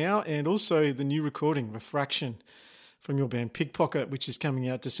Australia now, and also the new recording, Refraction, from your band Pickpocket, which is coming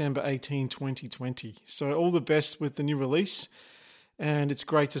out December 18, 2020. So all the best with the new release, and it's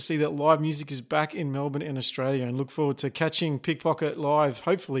great to see that live music is back in Melbourne and Australia, and look forward to catching Pickpocket live,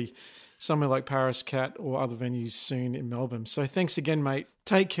 hopefully somewhere like Paris Cat or other venues soon in Melbourne. So thanks again, mate.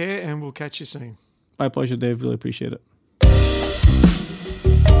 Take care, and we'll catch you soon. My pleasure, Dave. Really appreciate it.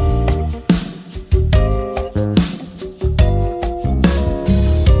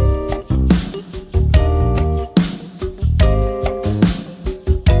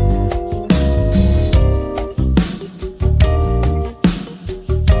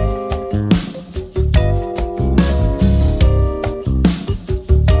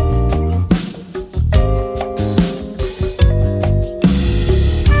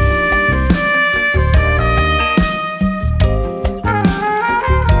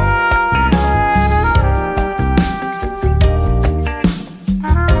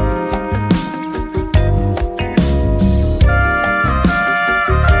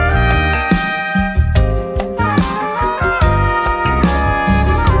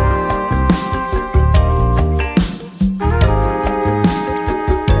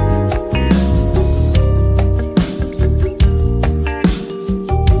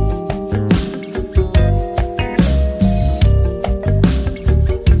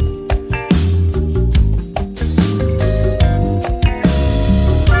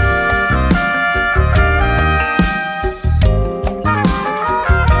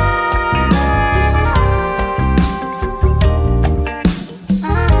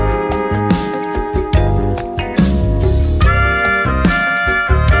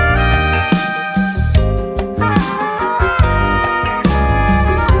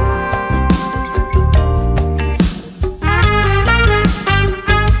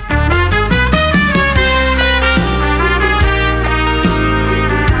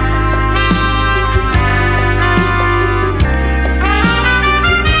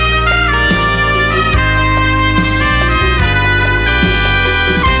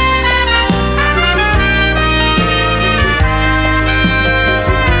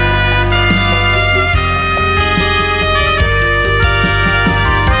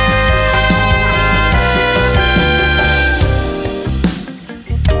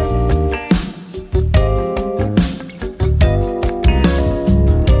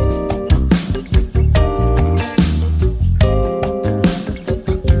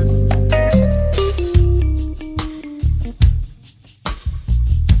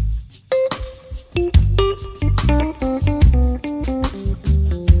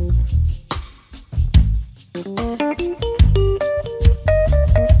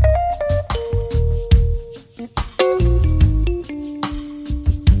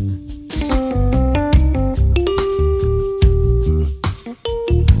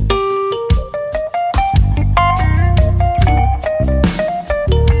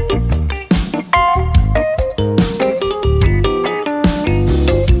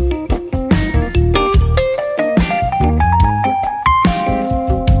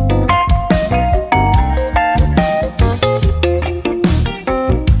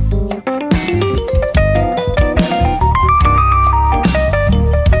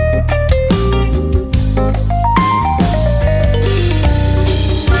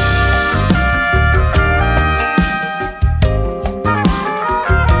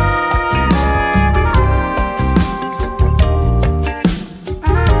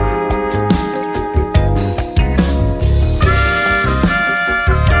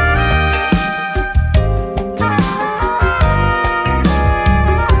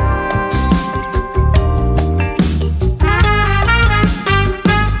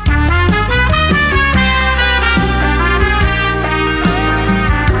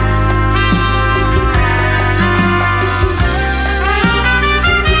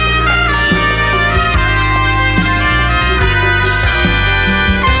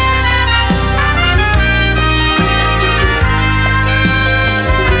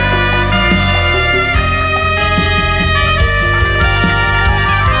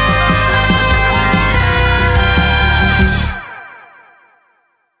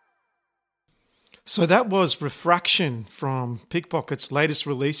 So that was Refraction from Pickpocket's latest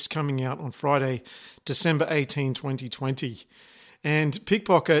release coming out on Friday, December 18, 2020. And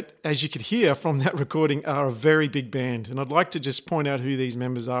Pickpocket, as you could hear from that recording, are a very big band. And I'd like to just point out who these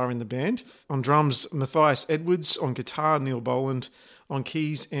members are in the band. On drums, Matthias Edwards. On guitar, Neil Boland. On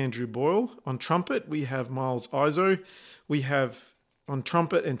keys, Andrew Boyle. On trumpet, we have Miles Izo. We have on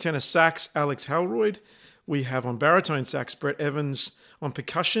trumpet and tenor sax, Alex Halroyd. We have on baritone sax, Brett Evans. On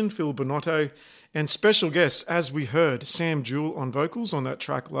percussion, Phil Bonotto. And special guests, as we heard, Sam Jewell on vocals on that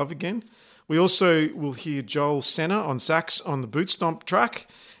track, Love Again. We also will hear Joel Senna on sax on the Boot Stomp track,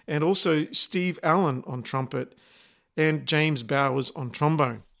 and also Steve Allen on trumpet, and James Bowers on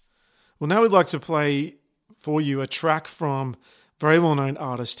trombone. Well, now we'd like to play for you a track from very well-known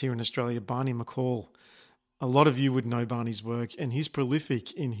artist here in Australia, Barney McCall. A lot of you would know Barney's work, and he's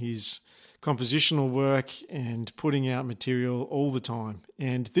prolific in his compositional work and putting out material all the time.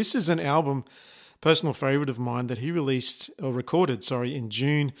 And this is an album, personal favourite of mine, that he recorded in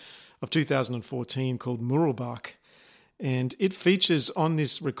June of 2014 called Muralbark. And it features on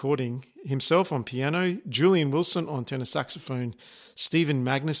this recording himself on piano, Julian Wilson on tenor saxophone, Stephen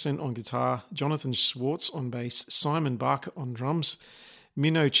Magnuson on guitar, Jonathan Schwartz on bass, Simon Barker on drums,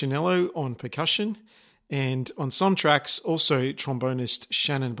 Mino Chinello on percussion, and on some tracks also trombonist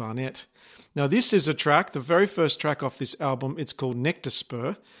Shannon Barnett. Now this is a track, the very first track off this album. It's called Nectar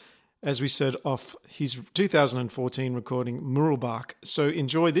Spur, as we said, off his 2014 recording Muralbark. So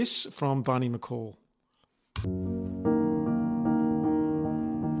enjoy this from Barney McCall. Yeah.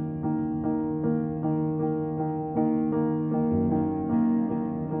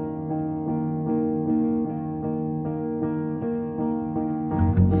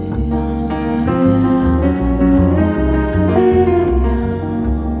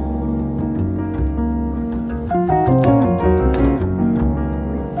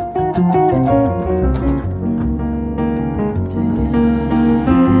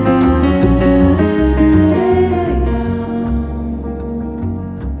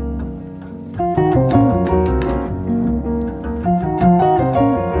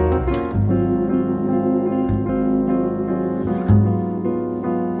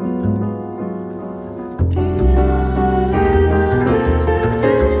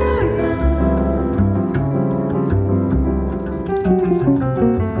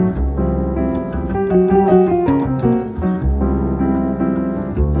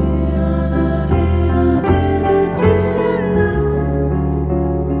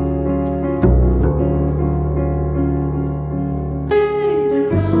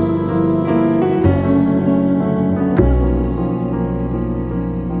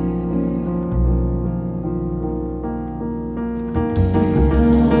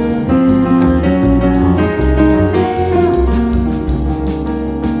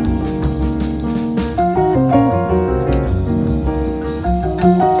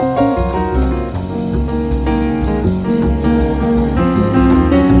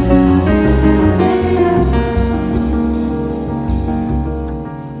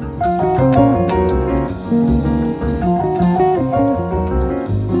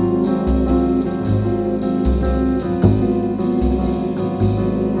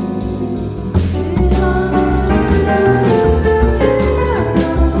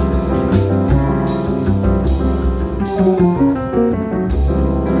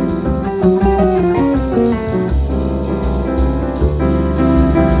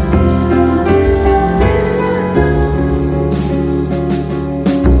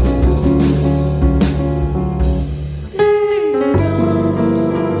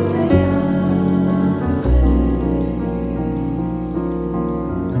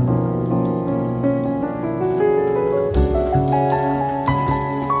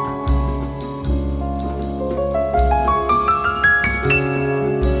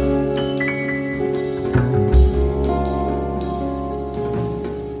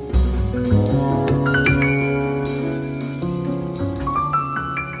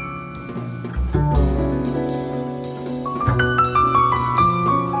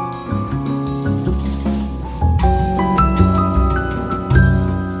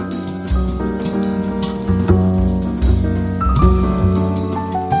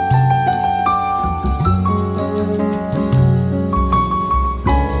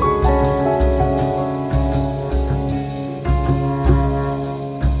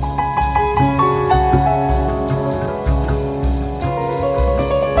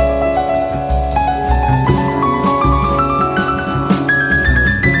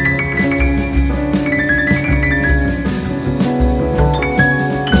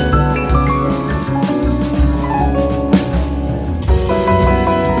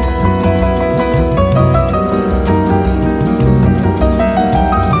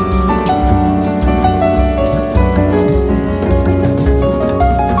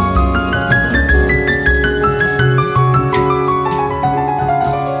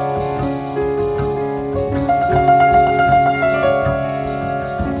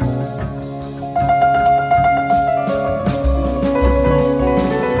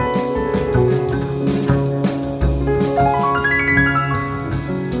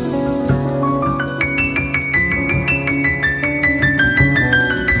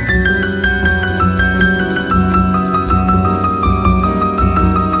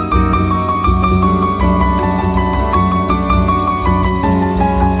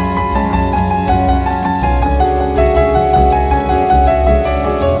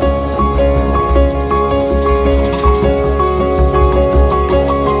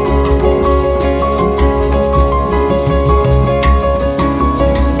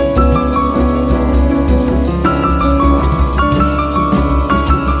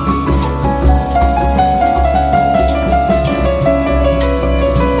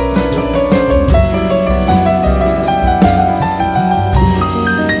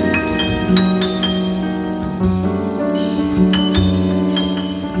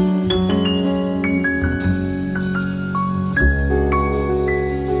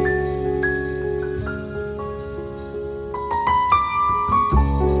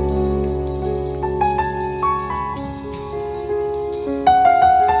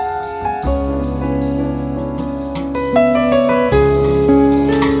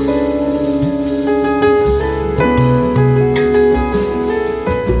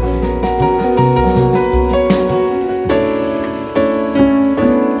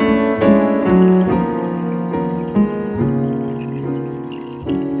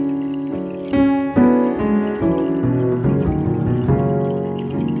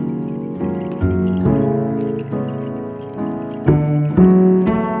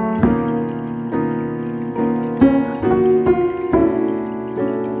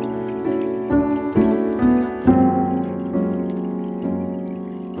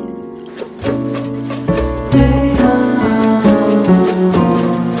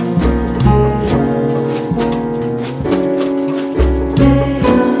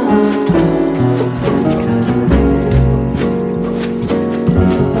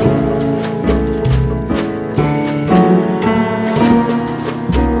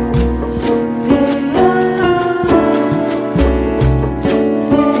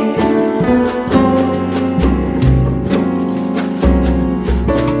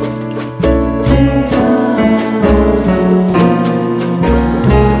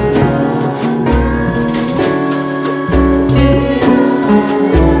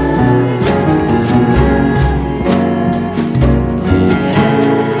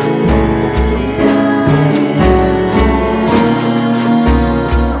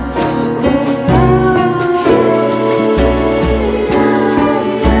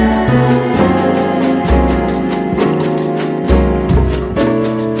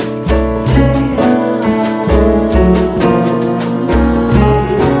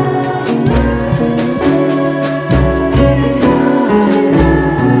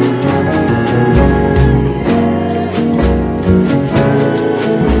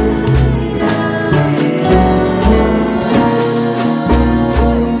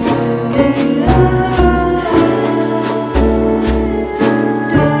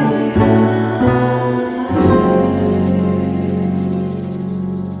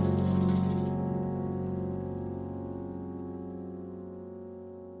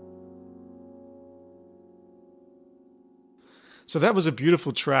 So that was a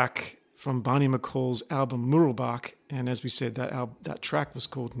beautiful track from Barney McCall's album Muralbark, and as we said, that track was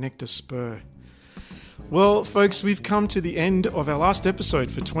called Nectar Spur. Well, folks, we've come to the end of our last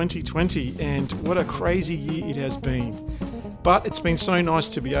episode for 2020, and what a crazy year it has been. But it's been so nice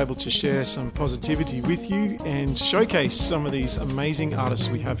to be able to share some positivity with you and showcase some of these amazing artists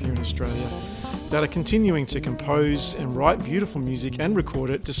we have here in Australia that are continuing to compose and write beautiful music and record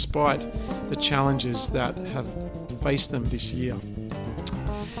it despite the challenges that have faced them this year.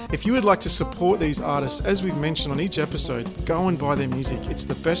 If you would like to support these artists, as we've mentioned on each episode, go and buy their music. It's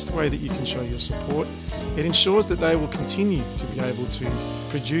the best way that you can show your support. It ensures that they will continue to be able to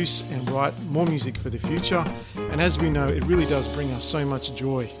produce and write more music for the future. And as we know, it really does bring us so much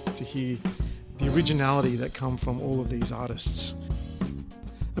joy to hear the originality that come from all of these artists.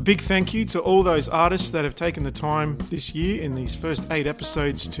 A big thank you to all those artists that have taken the time this year in these first 8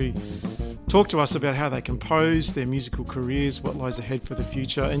 episodes to talk to us about how they compose, their musical careers, what lies ahead for the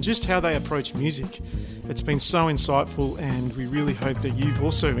future, and just how they approach music. It's been so insightful, and we really hope that you've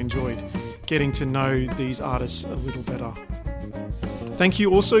also enjoyed getting to know these artists a little better. Thank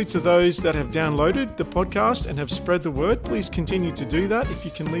you also to those that have downloaded the podcast and have spread the word. Please continue to do that. If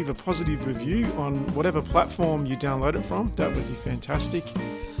you can leave a positive review on whatever platform you download it from, that would be fantastic.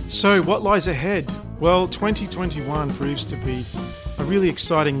 So what lies ahead? Well, 2021 proves to be a really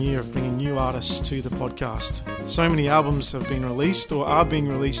exciting year of bringing new artists to the podcast. So many albums have been released or are being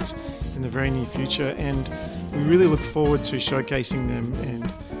released in the very near future, and we really look forward to showcasing them and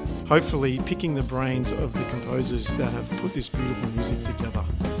hopefully picking the brains of the composers that have put this beautiful music together.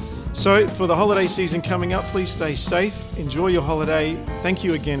 So for the holiday season coming up, please stay safe, enjoy your holiday. Thank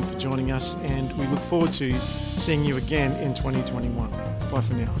you again for joining us, and we look forward to seeing you again in 2021. Bye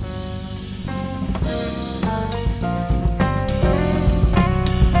for now.